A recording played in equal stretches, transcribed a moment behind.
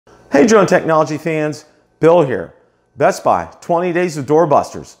Hey drone technology fans, Bill here. Best Buy, 20 days of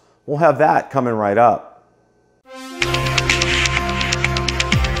Doorbusters. We'll have that coming right up.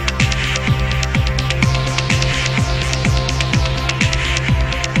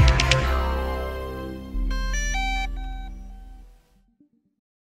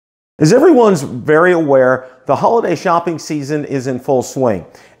 As everyone's very aware, the holiday shopping season is in full swing.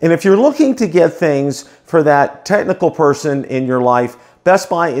 And if you're looking to get things for that technical person in your life,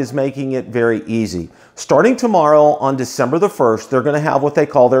 Best Buy is making it very easy. Starting tomorrow on December the 1st, they're going to have what they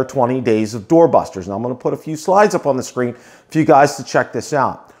call their 20 days of Doorbusters. Now I'm going to put a few slides up on the screen for you guys to check this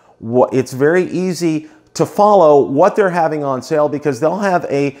out. It's very easy to follow what they're having on sale because they'll have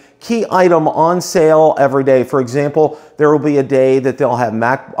a key item on sale every day. For example, there will be a day that they'll have a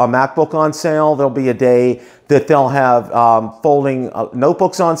MacBook on sale. There'll be a day that they'll have folding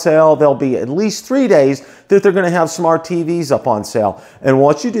notebooks on sale. There'll be at least 3 days that they're going to have smart TVs up on sale. And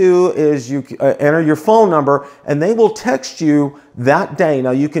what you do is you enter your phone number and they will text you that day.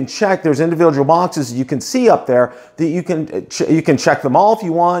 Now you can check, there's individual boxes you can see up there that you can check them all if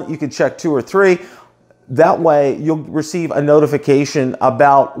you want. You can check 2 or 3. That way you'll receive a notification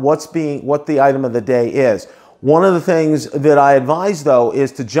about what the item of the day is. One of the things that I advise though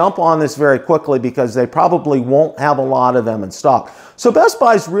is to jump on this very quickly because they probably won't have a lot of them in stock. So Best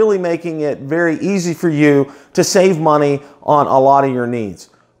Buy is really making it very easy for you to save money on a lot of your needs.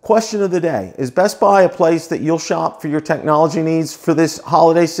 Question of the day, is Best Buy a place that you'll shop for your technology needs for this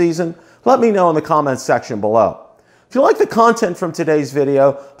holiday season? Let me know in the comments section below. If you like the content from today's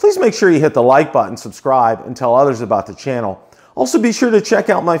video, please make sure you hit the like button, subscribe, and tell others about the channel. Also be sure to check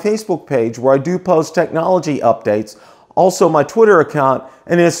out my Facebook page where I do post technology updates, also my Twitter account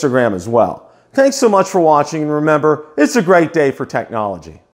and Instagram as well. Thanks so much for watching, and remember, it's a great day for technology.